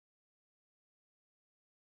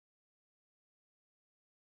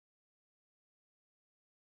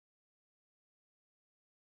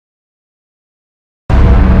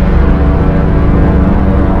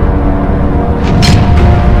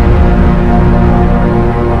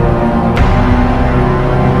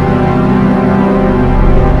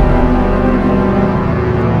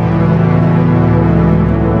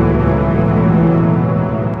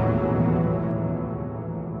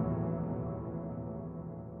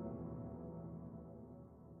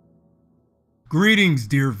Greetings,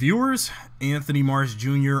 dear viewers. Anthony Mars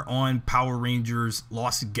Jr. on Power Rangers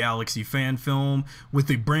Lost Galaxy fan film with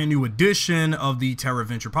a brand new edition of the Terra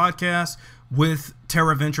podcast with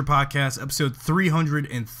Terra Podcast episode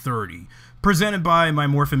 330, presented by my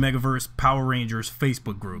Morphin Megaverse Power Rangers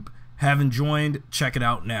Facebook group. Haven't joined? Check it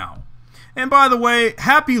out now. And by the way,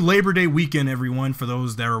 happy Labor Day weekend, everyone, for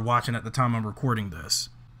those that are watching at the time I'm recording this.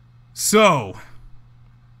 So,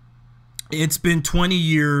 it's been 20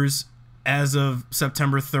 years as of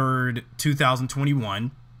September 3rd,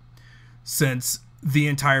 2021, since the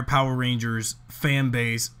entire Power Rangers fan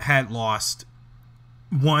base had lost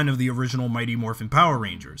one of the original Mighty Morphin Power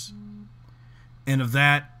Rangers. And of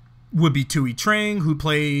that would be Thuy Trang, who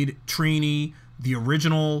played Trini, the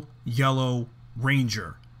original Yellow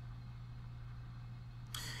Ranger.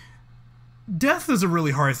 Death is a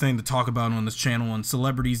really hard thing to talk about on this channel, and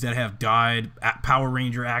celebrities that have died, Power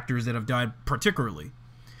Ranger actors that have died particularly.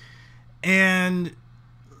 And,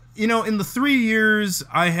 you know, in the 3 years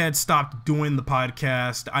I had stopped doing the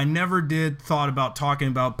podcast, I never did thought about talking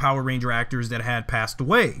about Power Ranger actors that had passed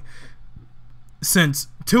away since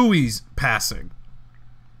Thuy's passing.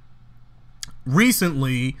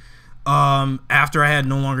 Recently, after I had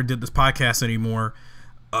no longer did this podcast anymore,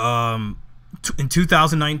 in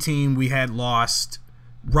 2019 we had lost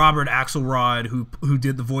Robert Axelrod, who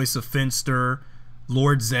did the voice of Finster,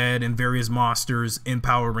 Lord Zed, and various monsters in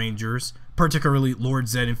Power Rangers, particularly Lord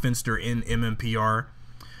Zed and Finster in MMPR.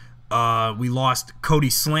 We lost Cody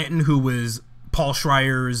Slanton, who was Paul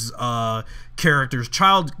Schreier's character's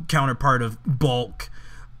child counterpart of Bulk,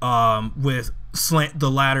 with the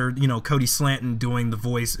latter, you know, Cody Slanton doing the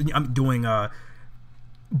voice, doing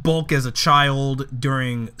Bulk as a child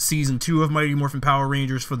during season 2 of Mighty Morphin Power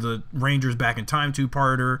Rangers for the Rangers Back in Time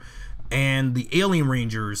 2-parter and the Alien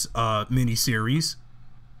Rangers miniseries.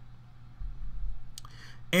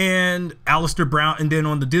 And Alistair Brown, and then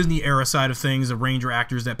on the Disney era side of things, the Ranger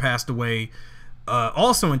actors that passed away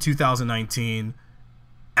also in 2019,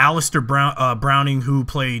 Alistair Browning, who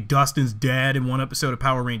played Dustin's dad in one episode of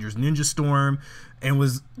Power Rangers Ninja Storm and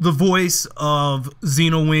was the voice of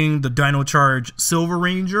Xeno Wing, the Dino Charge Silver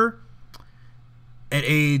Ranger, at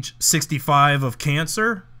age 65 of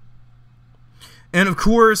cancer. And of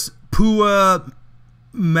course, Pua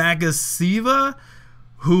Magasiva,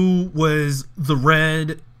 who was the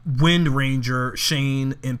Red Wind Ranger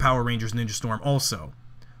Shane in Power Rangers Ninja Storm also.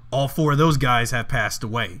 All 4 of those guys have passed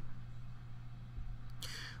away.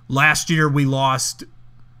 Last year we lost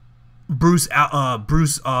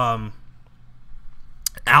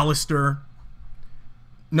Alistair.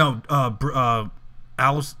 No,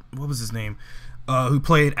 Alice, what was his name? Who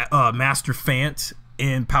played Master Fant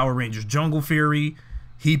in Power Rangers Jungle Fury.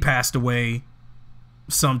 He passed away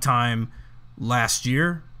sometime last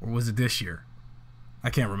year, or was it this year?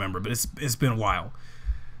 I can't remember, but it's been a while.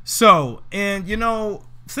 So, and you know,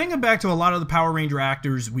 thinking back to a lot of the Power Ranger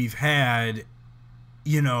actors we've had,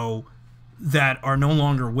 you know, that are no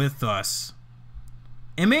longer with us,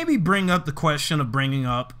 and maybe bring up the question of bringing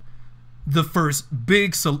up the first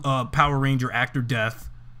big Power Ranger actor death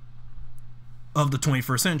of the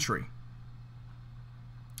 21st century.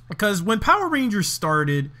 Because when Power Rangers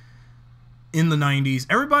started in the 90s,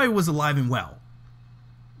 everybody was alive and well.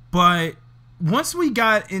 But once we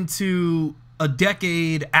got into a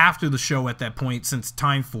decade after the show at that point, since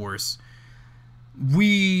Time Force,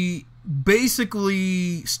 we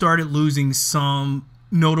basically started losing some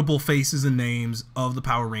notable faces and names of the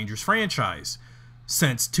Power Rangers franchise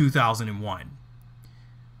since 2001.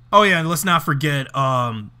 Oh yeah, and let's not forget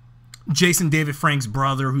Jason David Frank's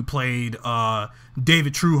brother, who played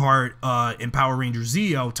David Trueheart in Power Rangers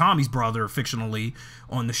Zeo, Tommy's brother, fictionally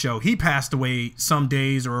on the show. He passed away some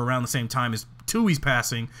days or around the same time as Thuy's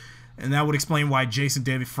passing, and that would explain why Jason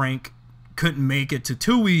David Frank couldn't make it to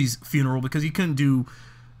Thuy's funeral, because he couldn't do,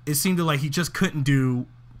 it seemed like he just couldn't do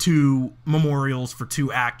 2 memorials for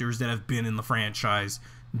 2 actors that have been in the franchise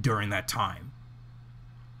during that time.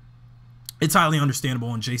 It's highly understandable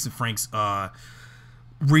on Jason Frank's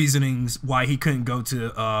reasonings why he couldn't go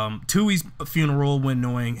to Thuy's funeral when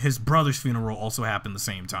knowing his brother's funeral also happened the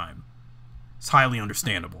same time. It's highly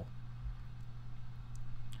understandable.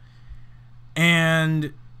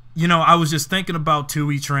 And, you know, I was just thinking about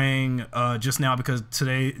Thuy Trang just now, because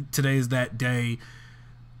today is that day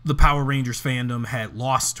the Power Rangers fandom had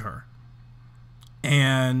lost her.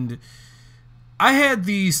 And I had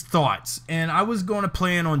these thoughts, and I was going to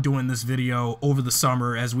plan on doing this video over the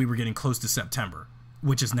summer as we were getting close to September,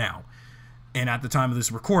 which is now, and at the time of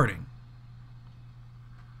this recording.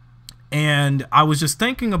 And I was just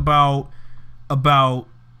thinking about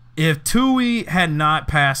if Thuy had not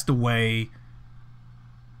passed away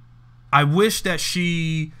I wish that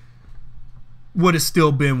she would have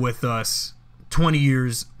still been with us 20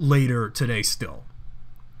 years later today still.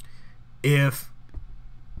 If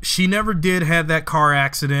she never did have that car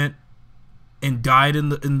accident and died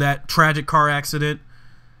in that tragic car accident,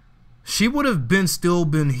 she would have still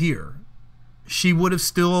been here. She would have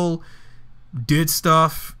still did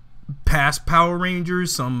stuff past Power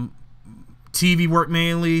Rangers, some TV work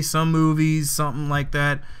mainly, some movies, something like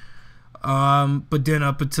that. But then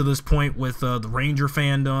up until this point with the Ranger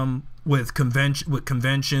fandom, with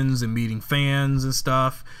conventions and meeting fans and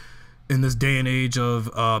stuff, in this day and age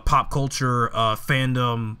of pop culture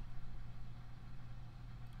fandom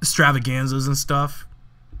extravaganzas and stuff,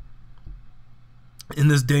 in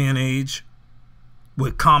this day and age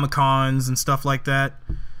with Comic-Cons and stuff like that,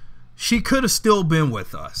 she could have still been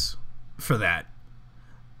with us for that.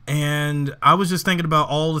 And I was just thinking about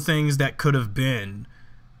all the things that could have been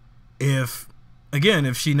if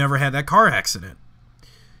she never had that car accident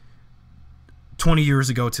 20 years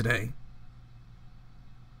ago today.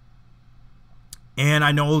 And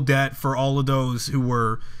I know that for all of those who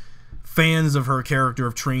were fans of her character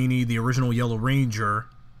of Trini, the original Yellow Ranger,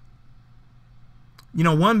 you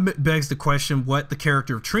know, one begs the question what the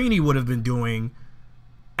character of Trini would have been doing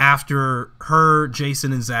after her,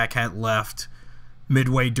 Jason, and Zach had left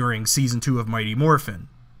midway during season 2 of Mighty Morphin.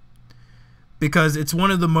 Because it's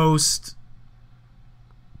one of the most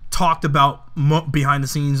talked about behind the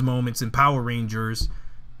scenes moments in Power Rangers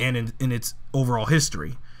and in its overall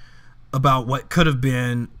history, about what could have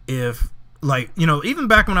been if, like, you know, even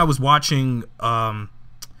back when I was watching, well,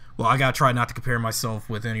 I gotta try not to compare myself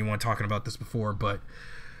with anyone talking about this before, but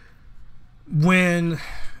when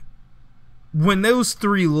those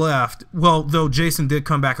three left, well, though Jason did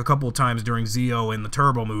come back a couple of times during Zeo in the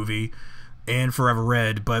Turbo movie and Forever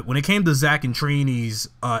Red, but when it came to Zach and Trini's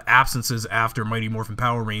absences after Mighty Morphin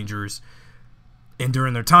Power Rangers and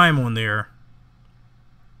during their time on there,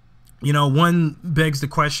 you know, one begs the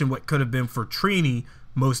question what could have been for Trini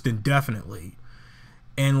most indefinitely.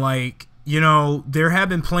 And, like, you know, there have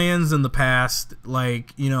been plans in the past,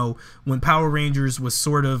 like, you know, when Power Rangers was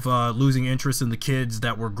sort of losing interest in the kids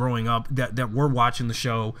that were growing up, that were watching the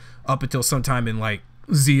show up until sometime in, like,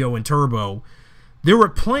 Zeo and Turbo. There were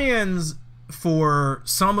plans for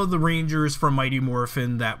some of the Rangers from Mighty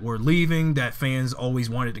Morphin that were leaving, that fans always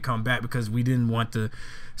wanted to come back because we didn't want to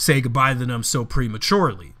say goodbye to them so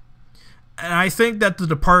prematurely. And I think that the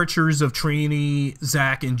departures of Trini,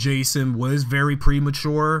 Zach, and Jason was very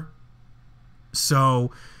premature.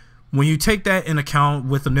 So when you take that in account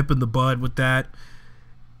with a nip in the bud with that,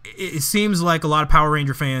 it seems like a lot of Power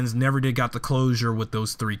Ranger fans never did got the closure with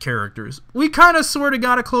those three characters. We kind of sort of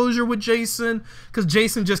got a closure with Jason because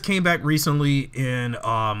Jason just came back recently in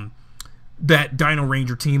that Dino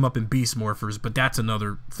Ranger team up in Beast Morphers, but that's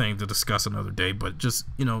another thing to discuss another day. But just,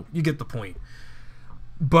 you know, you get the point.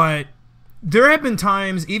 But there have been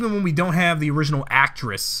times, even when we don't have the original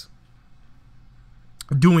actress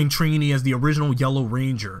doing Trini as the original Yellow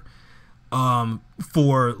Ranger,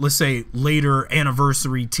 for, let's say, later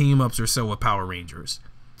anniversary team-ups or so with Power Rangers.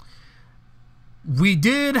 We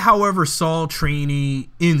did, however, saw Trini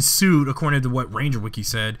in suit, according to what Ranger Wiki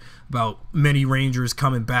said, about many Rangers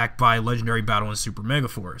coming back by Legendary Battle and Super Mega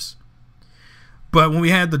Force. But when we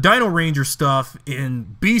had the Dino Ranger stuff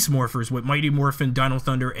in Beast Morphers with Mighty Morphin, Dino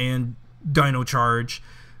Thunder, and Dino Charge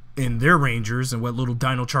in their Rangers, and what little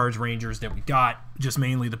Dino Charge Rangers that we got, just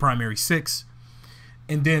mainly the primary 6,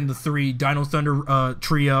 and then the 3 Dino Thunder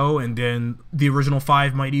trio, and then the original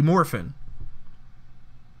 5 Mighty Morphin.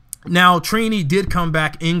 Now, Trini did come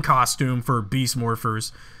back in costume for Beast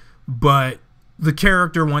Morphers, but the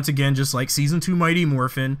character, once again, just like Season 2 Mighty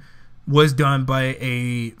Morphin, was done by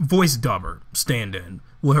a voice dubber stand-in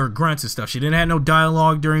with her grunts and stuff. She didn't have no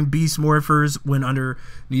dialogue during Beast Morphers when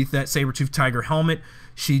underneath that saber-toothed tiger helmet.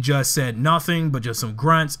 She just said nothing but just some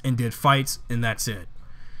grunts and did fights, and that's it.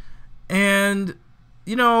 And,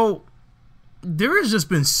 you know, there has just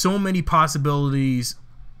been so many possibilities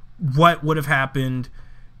what would have happened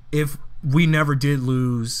if we never did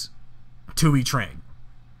lose Thuy Trang.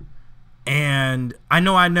 And I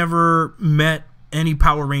know I never met any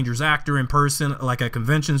Power Rangers actor in person, like at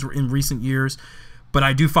conventions in recent years, but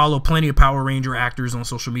I do follow plenty of Power Ranger actors on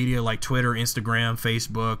social media like Twitter, Instagram,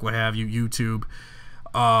 Facebook, what have you, YouTube.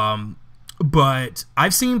 But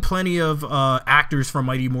I've seen plenty of actors from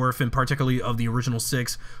Mighty Morphin, particularly of the original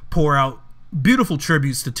 6, pour out beautiful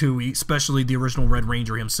tributes to Thuy, especially the original Red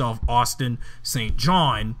Ranger himself, Austin St.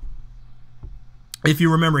 John. If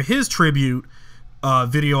you remember his tribute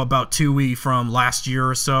video about Thuy from last year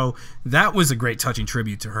or so, that was a great touching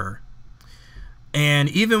tribute to her. And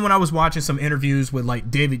even when I was watching some interviews with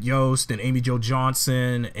like David Yost and Amy Jo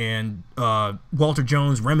Johnson and Walter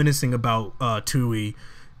Jones reminiscing about Thuy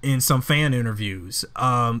in some fan interviews,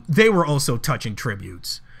 they were also touching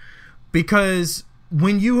tributes. Because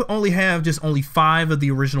when you only have only 5 of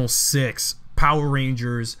the original 6 Power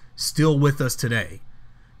Rangers still with us today,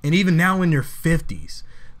 and even now in their 50s,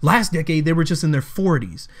 last decade they were just in their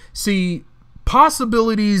 40s. See,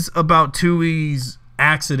 possibilities about Thuy's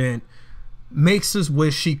accident makes us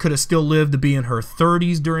wish she could have still lived to be in her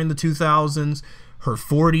 30s during the 2000s, her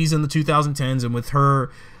 40s in the 2010s, and with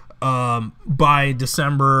her by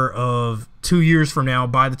December of 2 years from now,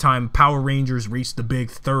 by the time Power Rangers reached the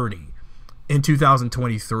big 30 in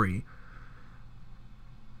 2023.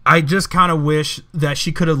 I just kind of wish that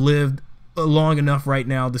she could have lived long enough right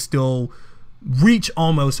now to still reach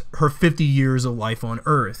almost her 50 years of life on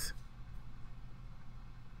Earth.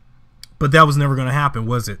 But that was never going to happen,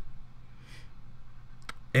 was it?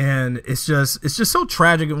 And it's just so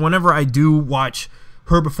tragic. And whenever I do watch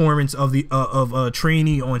her performance of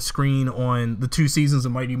Trini on screen on the 2 seasons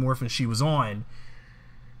of Mighty Morphin she was on,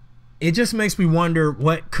 it just makes me wonder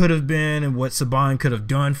what could have been and what Saban could have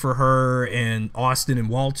done for her and Austin and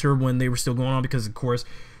Walter when they were still going on. Because of course,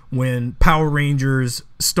 when Power Rangers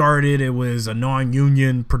started, it was a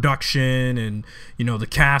non-union production, and you know the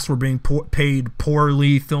cast were being paid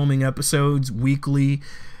poorly, filming episodes weekly,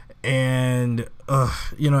 and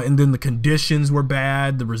you know, and then the conditions were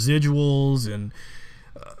bad, the residuals, and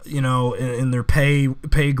you know, and their pay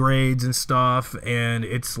grades and stuff, and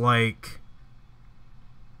it's like,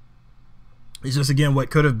 it's just again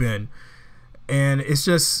what could have been. And it's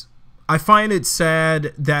just, I find it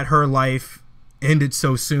sad that her life ended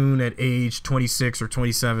so soon at age 26 or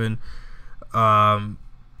 27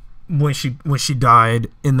 when she died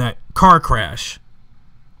in that car crash.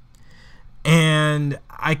 And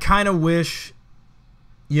I kind of wish,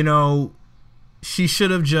 you know, she should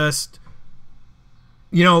have just,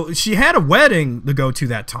 you know, she had a wedding to go to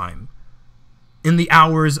that time in the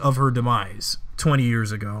hours of her demise 20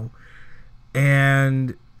 years ago.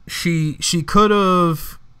 And she could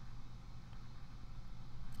have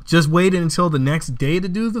just waited until the next day to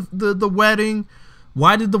do the wedding.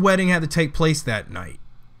 Why did the wedding have to take place that night?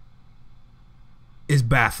 Is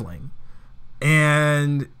baffling.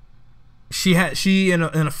 And she and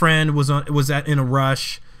a friend was in a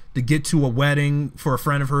rush to get to a wedding for a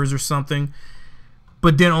friend of hers or something,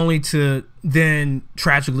 but then only to then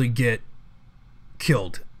tragically get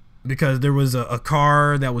killed because there was a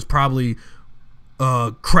car that was probably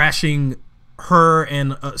crashing her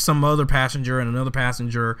and some other passenger and another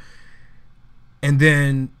passenger, and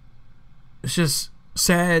then it's just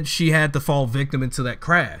sad she had to fall victim into that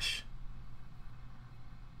crash.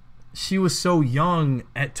 She was so young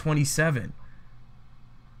at 27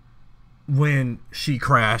 when she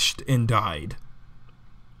crashed and died.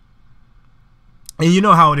 And you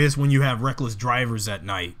know how it is when you have reckless drivers at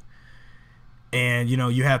night. And, you know,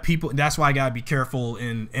 you have people. That's why I got to be careful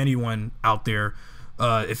in anyone out there.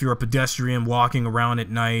 If you're a pedestrian walking around at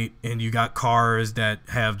night and you got cars that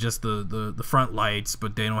have just the front lights,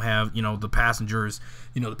 but they don't have, you know, the passengers,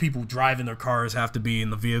 you know, the people driving their cars have to be in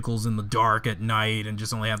the vehicles in the dark at night and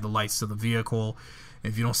just only have the lights to the vehicle.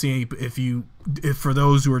 If you don't see any, if for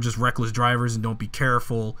those who are just reckless drivers and don't be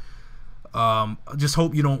careful, just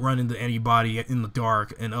hope you don't run into anybody in the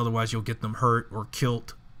dark, and otherwise you'll get them hurt or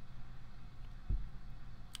killed.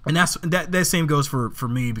 And that same goes for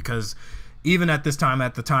me, because even at the time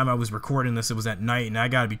I was recording this, it was at night, and I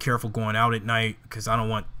got to be careful going out at night because I don't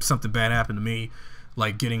want something bad happen to me,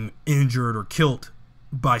 like getting injured or killed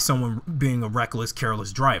by someone being a reckless,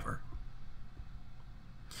 careless driver.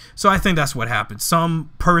 So I think that's what happened. Some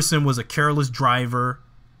person was a careless driver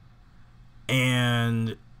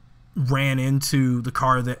and ran into the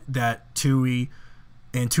car that Thuy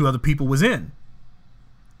and 2 other people was in.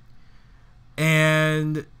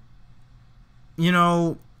 And, you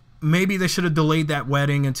know, maybe they should have delayed that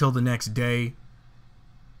wedding until the next day,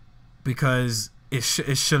 because it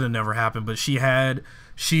should have never happened. But she had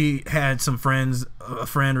some friends, a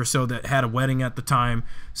friend or so that had a wedding at the time,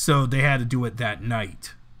 so they had to do it that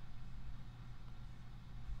night.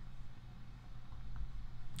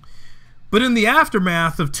 But in the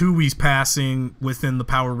aftermath of Thuy's passing within the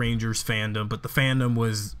Power Rangers fandom, but the fandom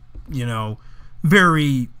was, you know,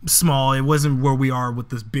 very small. It wasn't where we are with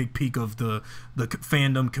this big peak of the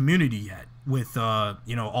fandom community yet, with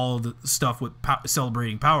you know, all the stuff with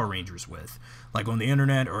celebrating Power Rangers with, like on the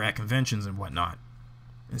internet or at conventions and whatnot,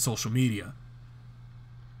 and social media.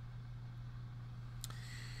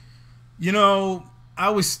 You know, I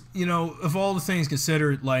was, you know, of all the things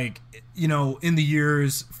considered, like, you know, in the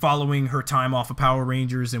years following her time off of Power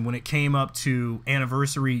Rangers, and when it came up to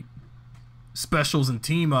anniversary specials and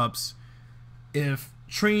team ups, if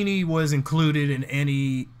Trini was included in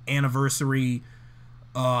any anniversary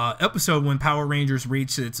episode when Power Rangers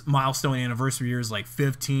reached its milestone anniversary years, like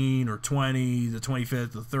 15 or 20, the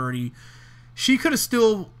 25th or 30, she could have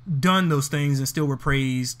still done those things and still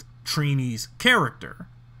reprised Trini's character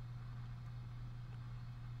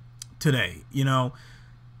today. You know,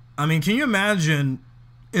 I mean, can you imagine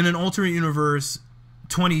in an alternate universe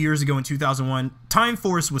 20 years ago in 2001, Time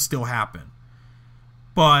Force would still happen,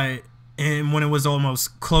 but and when it was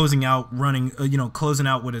almost closing out, closing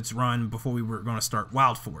out with its run before we were going to start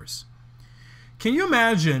Wild Force. Can you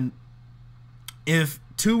imagine if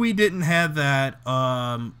Thuy didn't have that,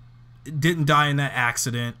 didn't die in that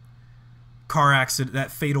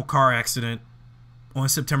that fatal car accident on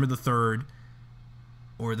September the 3rd,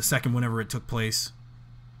 or the 2nd, whenever it took place?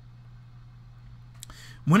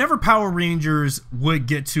 Whenever Power Rangers would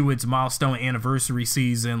get to its milestone anniversary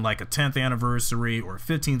season, like a 10th anniversary or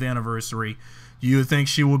 15th anniversary, you would think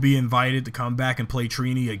she would be invited to come back and play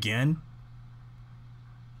Trini again?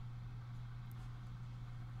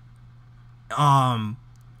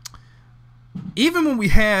 Even when we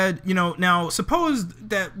had, you know, now suppose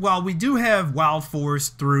that while we do have Wild Force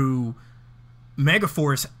through Mega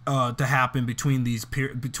Force to happen between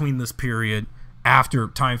this period after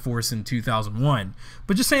Time Force in 2001,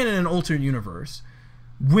 but just saying in an alternate universe,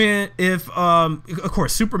 of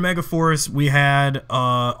course, Super Mega Force, we had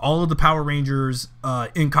all of the Power Rangers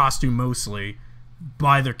in costume mostly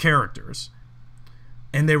by their characters,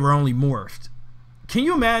 and they were only morphed. Can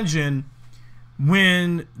you imagine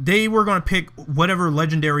when they were going to pick whatever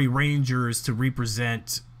legendary Rangers to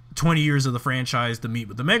represent 20 years of the franchise to meet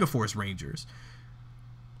with the Mega Force Rangers?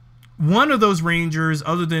 One of those Rangers,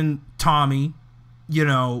 other than Tommy, you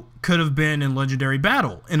know, could have been in Legendary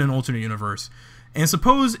Battle in an alternate universe. And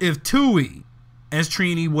suppose if Thuy as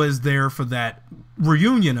Trini was there for that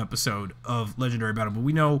reunion episode of Legendary Battle, but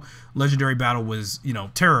we know Legendary Battle was, you know,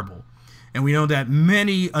 terrible. And we know that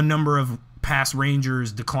a number of past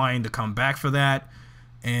Rangers declined to come back for that.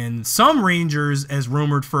 And some Rangers, as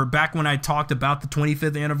rumored for back when I talked about the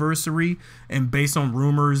 25th anniversary, and based on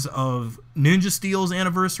rumors of Ninja Steel's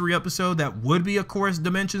anniversary episode, that would be, of course,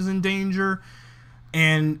 Dimensions in Danger.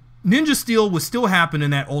 And Ninja Steel would still happen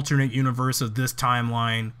in that alternate universe of this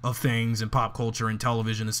timeline of things and pop culture and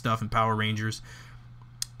television and stuff and Power Rangers.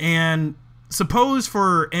 And suppose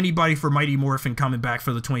for anybody for Mighty Morphin coming back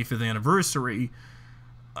for the 25th anniversary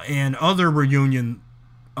and other reunion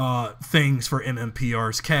things for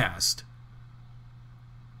MMPR's cast.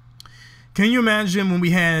 Can you imagine when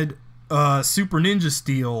we had Super Ninja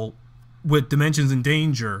Steel with Dimensions in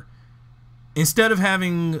Danger? Instead of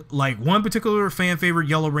having like one particular fan favorite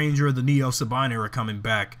Yellow Ranger of the Neo Saban era coming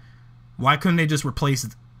back, why couldn't they just replace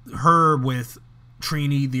her with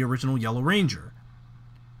Trini, the original Yellow Ranger?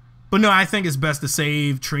 But no, I think it's best to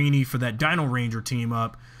save Trini for that Dino Ranger team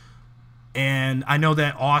up. And I know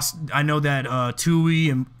that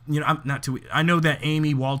Thuy and, you know, not Thuy, I know that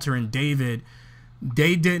Amy, Walter, and David,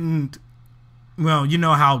 they didn't. Well, you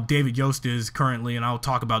know how David Yost is currently, and I'll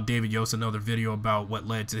talk about David Yost in another video about what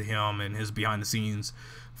led to him and his behind-the-scenes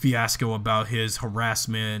fiasco about his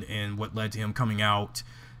harassment and what led to him coming out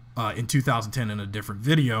in 2010 in a different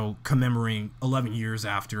video commemorating 11 years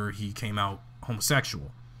after he came out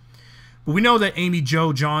homosexual. But we know that Amy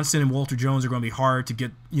Jo Johnson and Walter Jones are going to be hard to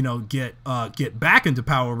get back into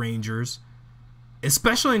Power Rangers,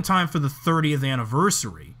 especially in time for the 30th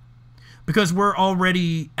anniversary. Because we're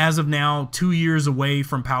already, as of now, 2 years away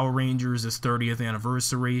from Power Rangers' 30th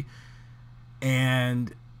anniversary.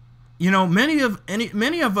 And, you know, many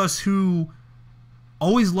of us who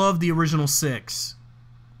always loved the original 6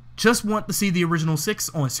 just want to see the original 6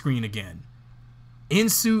 on screen again. In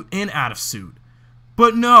suit and out of suit.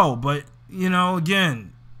 But you know,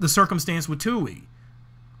 again, the circumstance with Thuy.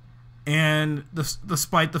 And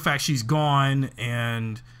despite the fact she's gone,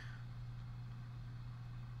 and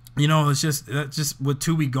you know, that's just with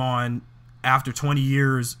Thuy gone after 20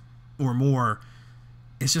 years or more,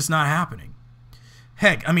 it's just not happening.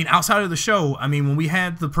 Heck, I mean, outside of the show, I mean, when we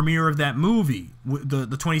had the premiere of that movie, the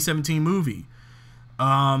 2017 movie,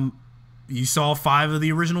 you saw 5 of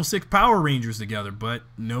the original 6 Power Rangers together, but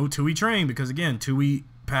no Thuy Trang, because again, Thuy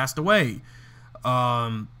passed away.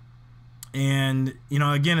 And you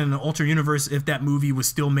know, again, in the alternate universe, if that movie was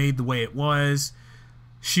still made the way it was,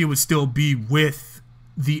 she would still be with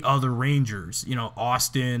the other Rangers, you know,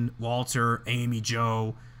 Austin, Walter, Amy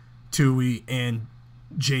Jo, Thuy, and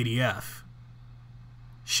JDF.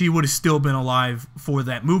 she would have still been alive for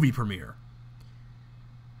that movie premiere.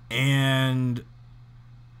 And,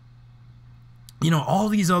 you know, all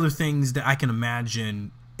these other things that I can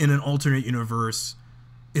imagine in an alternate universe,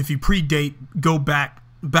 if you go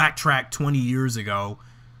backtrack 20 years ago,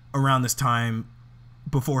 around this time,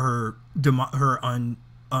 before her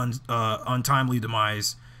untimely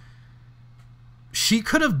demise, she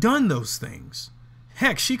could have done those things.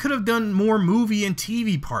 Heck, she could have done more movie and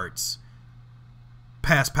TV parts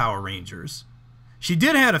past Power Rangers. She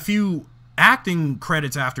did have a few acting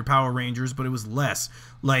credits after Power Rangers, but it was less,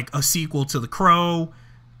 like a sequel to The Crow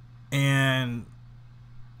and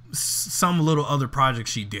some little other projects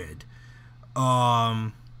she did. But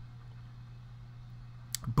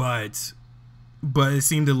it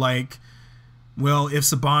seemed to, like, well, if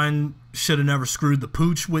Saban should have never screwed the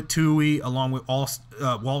pooch with Thuy along with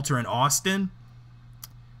Walter and Austin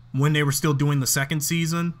when they were still doing the second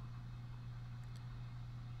season,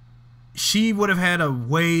 she would have had a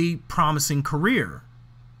way promising career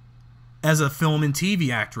as a film and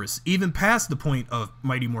TV actress, even past the point of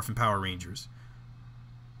Mighty Morphin Power Rangers.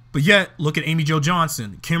 But yet, look at Amy Jo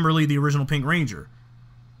Johnson, Kimberly, the original Pink Ranger.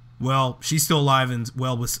 Well, she's still alive and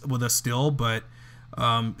well with us still, but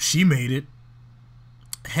she made it.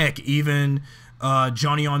 Heck, even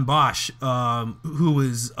Johnny on Bosch, who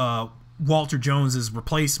was Walter Jones's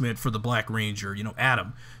replacement for the Black Ranger, you know,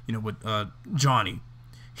 Adam, you know, with Johnny.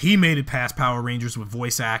 He made it past Power Rangers with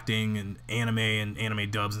voice acting and anime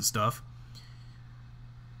dubs and stuff.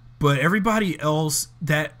 But everybody else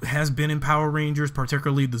that has been in Power Rangers,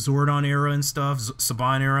 particularly the Zordon era and stuff,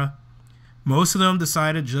 Saban era, most of them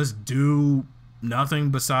decided just do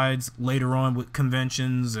nothing besides later on with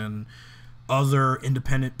conventions and other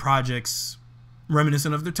independent projects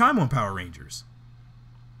reminiscent of their time on Power Rangers.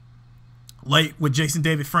 Like with Jason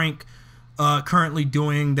David Frank currently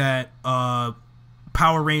doing that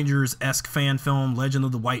Power Rangers-esque fan film, Legend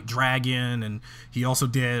of the White Dragon, and he also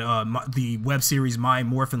did the web series My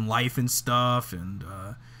Morphin Life and stuff, and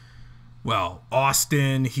well,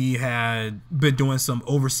 Austin, he had been doing some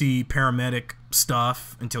overseas paramedic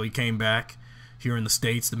stuff until he came back here in the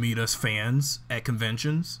States to meet us fans at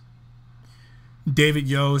conventions. David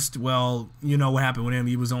Yost, well, you know what happened with him.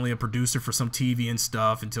 He was only a producer for some TV and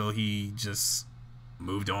stuff until he just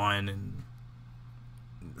moved on and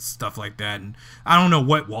stuff like that. And I don't know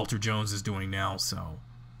what Walter Jones is doing now, so,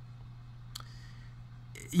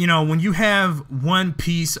 you know, when you have one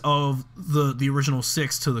piece of the original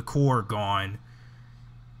six to the core gone,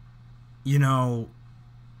 you know,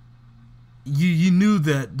 you knew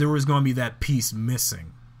that there was going to be that piece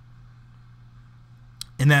missing.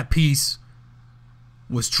 And that piece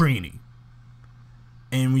was Trini.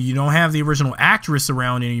 And when you don't have the original actress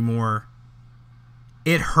around anymore,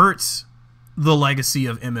 it hurts the legacy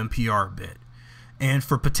of MMPR a bit, and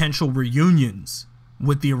for potential reunions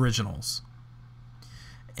with the originals.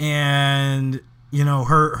 And, you know,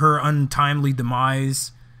 her untimely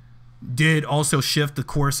demise did also shift the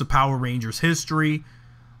course of Power Rangers history,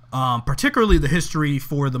 particularly the history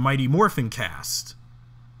for the Mighty Morphin cast.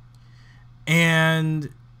 And,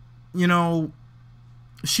 you know,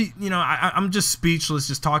 I'm just speechless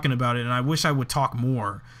just talking about it, and I wish I would talk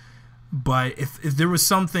more. But if there was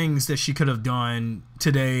some things that she could have done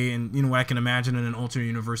today, and, you know, I can imagine in an alternate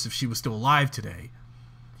universe if she was still alive today,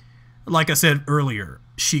 like I said earlier,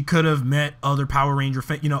 she could have met other Power Ranger,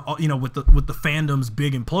 with the fandom's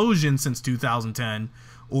big implosion since 2010,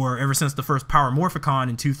 or ever since the first Power Morphicon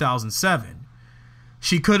in 2007.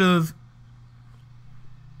 She could have,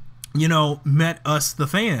 you know, met us, the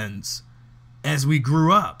fans, as we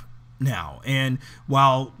grew up now. And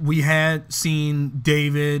while we had seen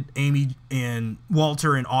David, Amy, and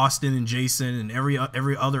Walter, and Austin, and Jason, and every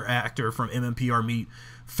other actor from MMPR meet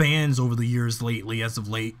fans over the years lately, as of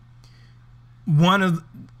late, one of,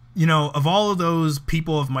 you know, of all of those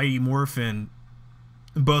people of Mighty Morphin,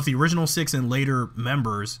 both the original six and later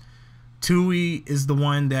members, Thuy is the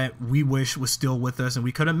one that we wish was still with us and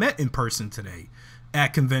we could have met in person today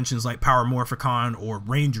at conventions like Power Morphicon or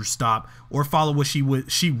Ranger Stop, or follow what she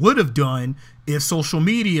would have done if social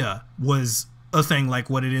media was a thing like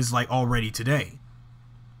what it is like already today.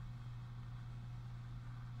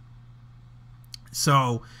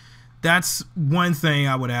 So that's one thing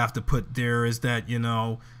I would have to put there, is that, you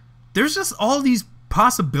know, there's just all these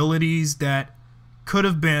possibilities that could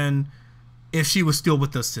have been if she was still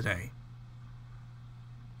with us today.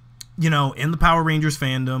 You know, in the Power Rangers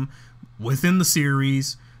fandom, within the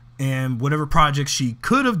series, and whatever projects she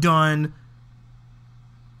could have done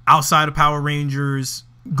outside of Power Rangers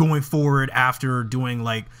going forward after doing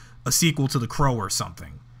like a sequel to The Crow or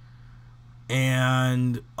something.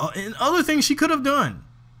 And other things she could have done.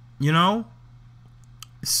 you know?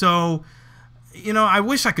 So, you know, I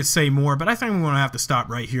wish I could say more, but I think we're going to have to stop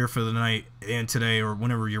right here for the night and today, or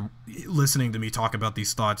whenever you're listening to me talk about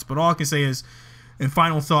these thoughts. But all I can say is, in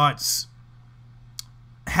final thoughts,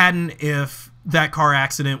 if that car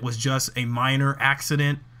accident was just a minor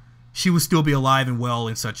accident, she would still be alive and well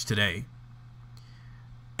and such today.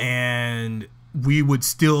 And we would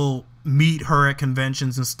still meet her at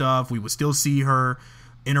conventions and stuff. We would still see her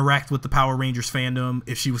interact with the Power Rangers fandom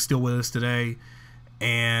if she was still with us today.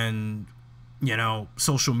 And, you know,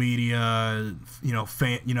 social media,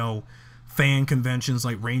 fan conventions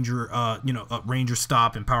like Ranger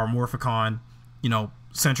Stop and Power Morphicon,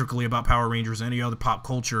 centrically about Power Rangers, any other pop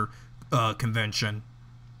culture convention.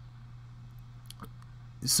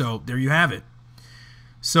 So there you have it.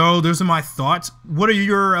 So those are my thoughts. What are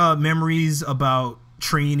your memories about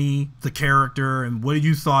Trini, the character, and what do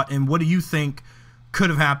you think could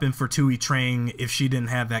have happened for Thuy Trang if she didn't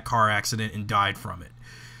have that car accident and died from it?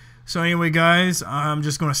 So anyway, guys, I'm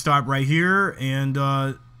just going to stop right here, and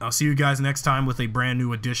I'll see you guys next time with a brand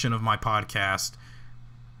new edition of my podcast.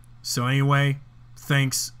 So anyway,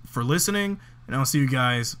 thanks for listening, and I'll see you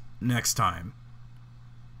guys next time.